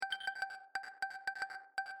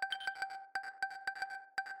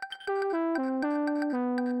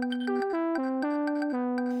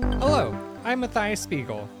I'm Matthias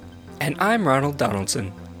Spiegel. And I'm Ronald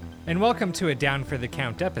Donaldson. And welcome to a Down for the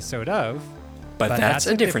Count episode of... But that's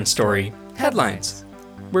a different story. Headlines.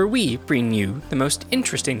 Where we bring you the most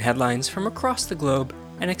interesting headlines from across the globe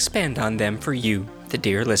and expand on them for you, the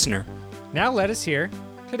dear listener. Now let us hear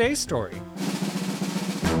today's story.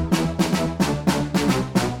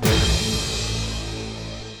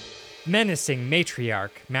 Menacing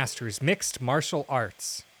matriarch masters mixed martial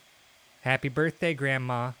arts. Happy birthday,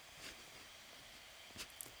 Grandma.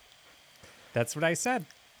 That's what I said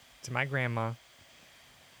to my grandma.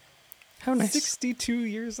 How nice. 62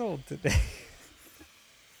 years old today.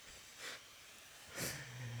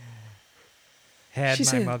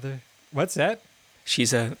 She's my a- mother. What's that?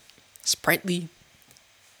 She's a sprightly,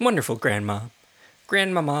 wonderful grandma.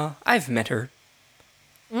 Grandmama, I've met her.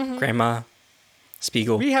 Mm-hmm. Grandma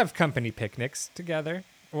Spiegel. We have company picnics together.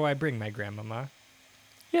 Well, I bring my grandmama.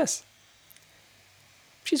 Yes.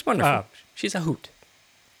 She's wonderful. Oh. She's a hoot.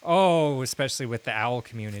 Oh, especially with the owl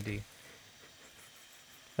community.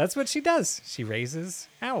 That's what she does. She raises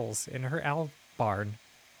owls in her owl barn.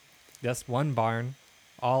 Just one barn,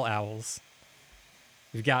 all owls.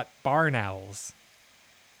 We've got barn owls.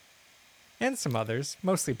 And some others,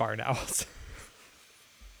 mostly barn owls.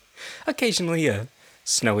 Occasionally a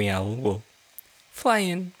snowy owl will fly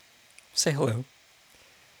in, say hello.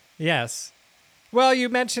 Yes. Well, you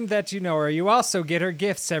mentioned that you know her. You also get her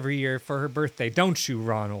gifts every year for her birthday, don't you,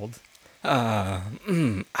 Ronald?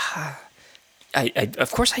 Of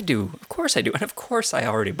course I do. Of course I do. And of course I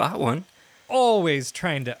already bought one. Always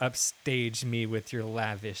trying to upstage me with your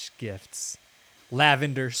lavish gifts.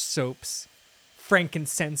 Lavender soaps,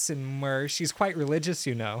 frankincense and myrrh. She's quite religious,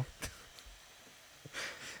 you know.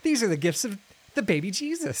 These are the gifts of the baby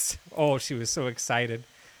Jesus. Oh, she was so excited.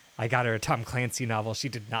 I got her a Tom Clancy novel she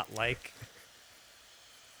did not like.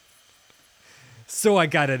 So I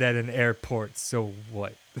got it at an airport, so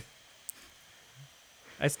what?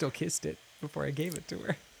 I still kissed it before I gave it to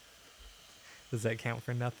her. Does that count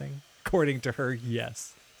for nothing? According to her,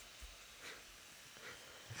 yes.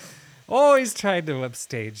 Always tried to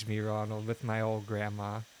upstage me, Ronald, with my old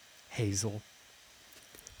grandma, Hazel.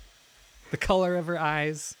 The color of her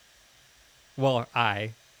eyes. Well,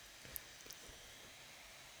 eye.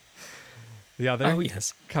 The other, Oh,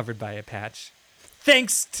 yes. covered by a patch.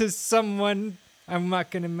 Thanks to someone, I'm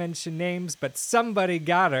not going to mention names, but somebody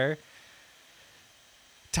got her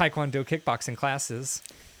Taekwondo kickboxing classes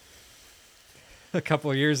a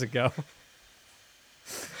couple of years ago.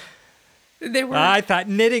 They were. I thought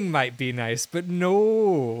knitting might be nice, but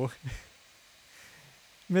no.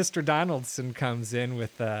 Mr. Donaldson comes in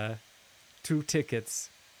with 2 tickets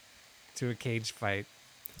to a cage fight.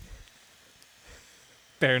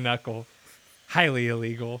 Bare knuckle. Highly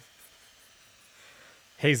illegal.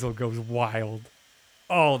 Hazel goes wild.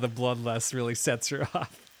 Oh, the bloodlust really sets her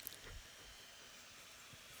off.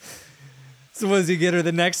 So what does he get her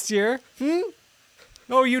the next year?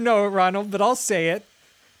 Oh, you know it, Ronald, but I'll say it.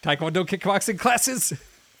 Taekwondo kickboxing classes.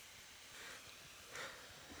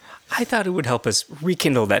 I thought it would help us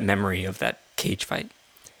rekindle that memory of that cage fight.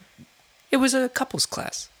 It was a couples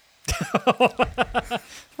class.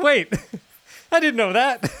 Wait, I didn't know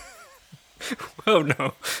that. Oh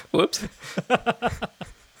no! Whoops.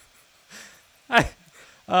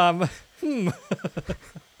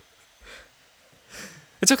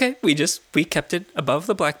 It's okay. We kept it above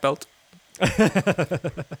the black belt.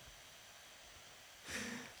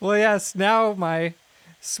 Well, yes, now my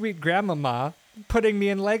sweet grandmama putting me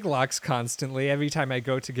in leg locks constantly every time I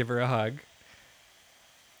go to give her a hug.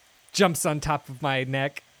 Jumps on top of my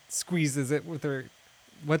neck, squeezes it with her...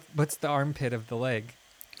 What's the armpit of the leg?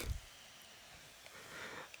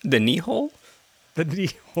 The knee hole? The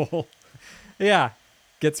knee hole. Yeah,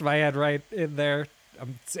 gets my head right in there.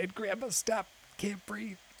 I'm saying, Grandma, stop. Can't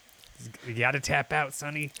breathe. You gotta tap out,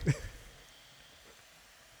 Sonny.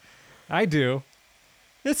 I do.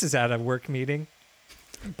 This is at a work meeting.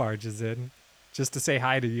 Barges in. Just to say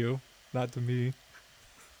hi to you, not to me.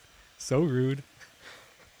 So rude.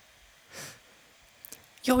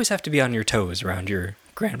 You always have to be on your toes around your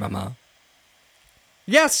grandmama.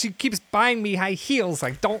 Yes, she keeps buying me high heels.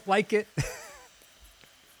 I don't like it.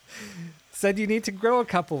 Said you need to grow a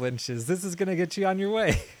couple inches. This is going to get you on your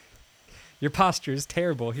way. Your posture is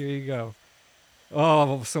terrible. Here you go.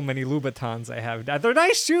 Oh, so many Louboutins I have. They're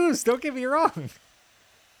nice shoes. Don't get me wrong.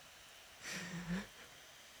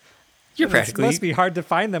 You're It practically... must be hard to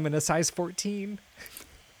find them in a size 14.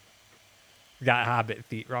 Got hobbit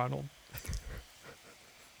feet, Ronald.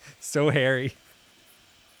 So hairy.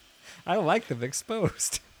 I like them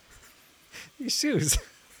exposed. These shoes.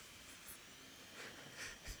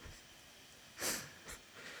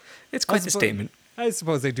 It's quite the statement. I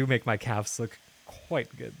suppose they do make my calves look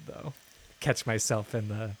quite good, though. Catch myself in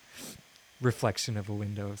the reflection of a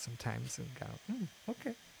window sometimes and go,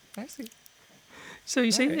 okay, I see. So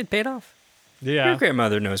you see, Right. it paid off. Yeah. Your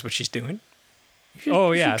grandmother knows what she's doing.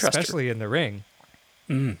 Oh, you yeah, should trust her. especially in the ring.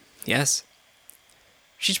 Yes.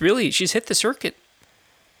 She's hit the circuit,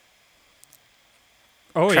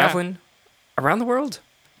 Oh, yeah. traveling around the world.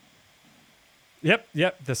 Yep,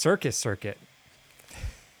 the circus circuit.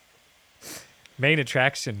 Main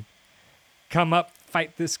attraction. Come up,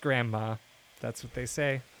 fight this grandma. That's what they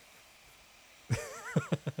say.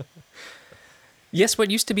 Yes,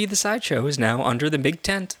 what used to be the sideshow is now under the big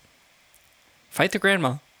tent. Fight the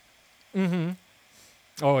grandma.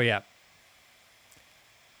 Oh, yeah.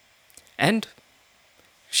 And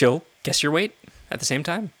she'll guess your weight at the same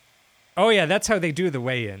time. Oh, yeah, that's how they do the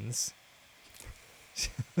weigh-ins.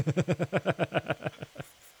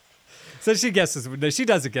 So she guesses. No, she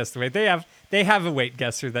doesn't guess the weight. They have a weight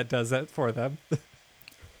guesser that does that for them.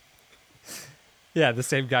 Yeah, the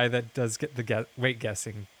same guy that does get the weight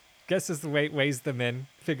guessing. Guesses the weight, weighs them in,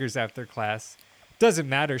 figures out their class. Doesn't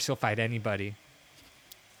matter. She'll fight anybody.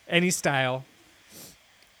 Any style.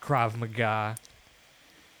 Krav Maga.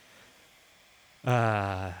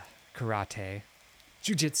 Karate.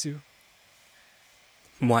 Jiu-Jitsu.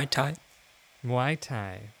 Muay Thai. Muay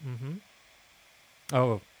Thai.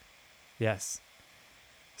 Oh, yes.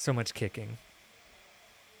 So much kicking.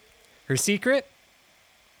 Her secret?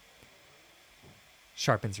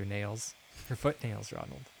 Sharpens her nails. Her foot nails,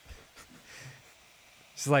 Ronald.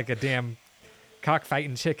 She's like a damn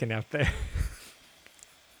cockfighting chicken out there.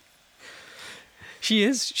 She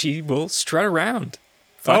is. She will strut around.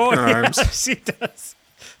 Flapping her arms. She does.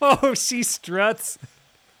 Oh, she struts.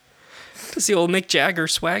 It's the old Mick Jagger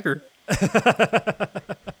swagger.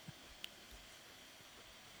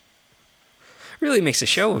 Really makes a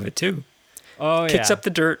show of it, too. Oh, Kicks yeah. up the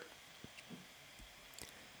dirt.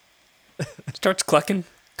 Starts clucking.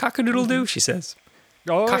 Cock-a-doodle-doo, she says.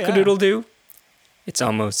 Oh, yeah. Cock-a-doodle-doo.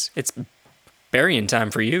 It's burying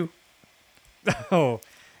time for you. Oh,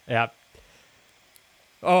 yeah.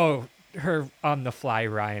 Oh, her on the fly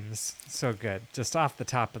rhymes. So good. Just off the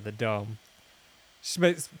top of the dome.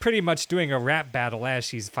 She's pretty much doing a rap battle as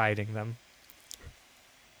she's fighting them.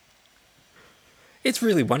 It's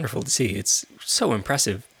really wonderful to see. It's so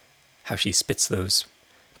impressive how she spits those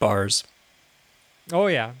bars. Oh,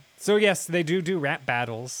 yeah. So, yes, they do rap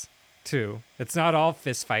battles, too. It's not all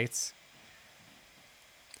fist fights.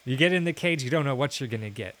 You get in the cage, you don't know what you're going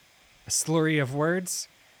to get. A slurry of words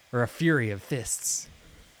or a fury of fists.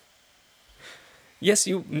 Yes,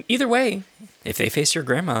 either way, if they face your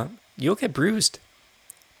grandma, you'll get bruised.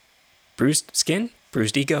 Bruised skin,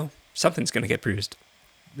 bruised ego. Something's going to get bruised.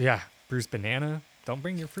 Yeah, bruised banana. Don't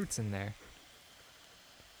bring your fruits in there.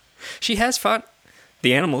 She has fought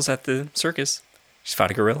the animals at the circus. She's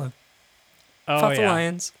fought a gorilla. Oh, Fought the yeah.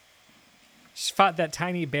 lions. She fought that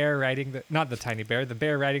tiny bear riding the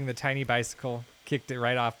bear riding the tiny bicycle, kicked it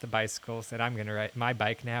right off the bicycle, said, I'm going to ride my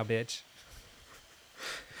bike now, bitch.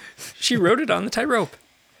 She rode it on the tightrope.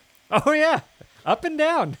 Oh, yeah. Up and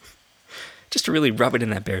down. Just to really rub it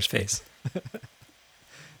in that bear's face.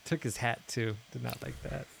 Took his hat, too. Did not like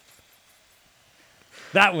that.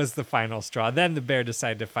 That was the final straw. Then the bear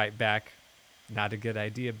decided to fight back. Not a good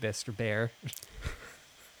idea, Mr. Bear.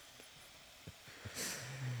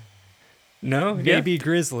 No? Maybe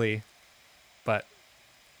Grizzly, but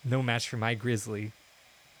no match for my Grizzly.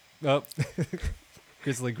 Oh,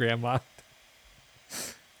 Grizzly Grandma.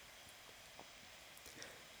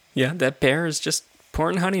 Yeah, that bear is just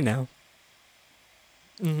pouring honey now.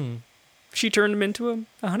 Mm-hmm. She turned him into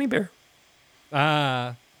a honey bear.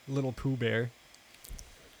 Little Pooh Bear.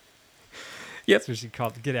 Yep. That's what she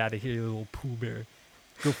called it. Get out of here, you little Pooh Bear.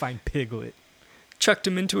 Go find Piglet. Chucked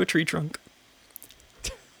him into a tree trunk.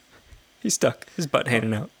 He's stuck, his butt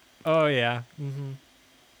hanging out. Oh, yeah. Mm-hmm.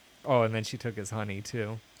 Oh, and then she took his honey,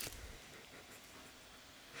 too.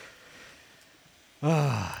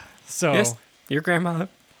 So, Yes, your grandma,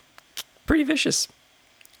 pretty vicious.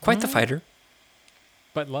 Quite the fighter.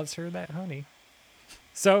 but loves her that honey.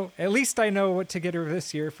 So, at least I know what to get her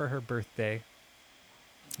this year for her birthday.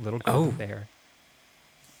 Little golden bear.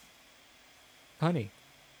 Honey.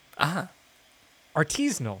 Ah.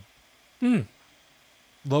 Artisanal. Hmm.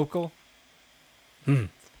 Local. Hmm.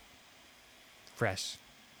 Fresh.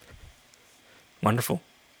 Wonderful.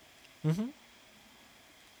 Mm-hmm.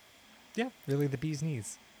 Yeah, really the bee's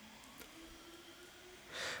knees.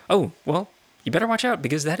 Oh, well, you better watch out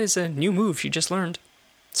because that is a new move she just learned.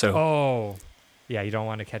 So, Oh. Yeah, you don't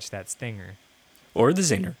want to catch that stinger. or the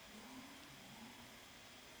zinger.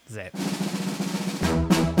 Is that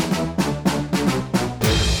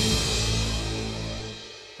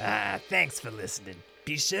thanks for listening.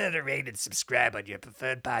 Be sure to rate and subscribe on your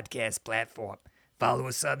preferred podcast platform. Follow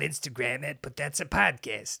us on Instagram at But That's a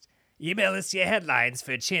Podcast. Email us your headlines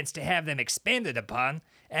for a chance to have them expanded upon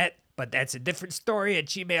at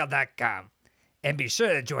butthat'sadifferentstory@gmail.com. And be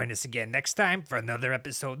sure to join us again next time for another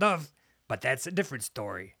episode of But That's a Different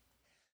Story.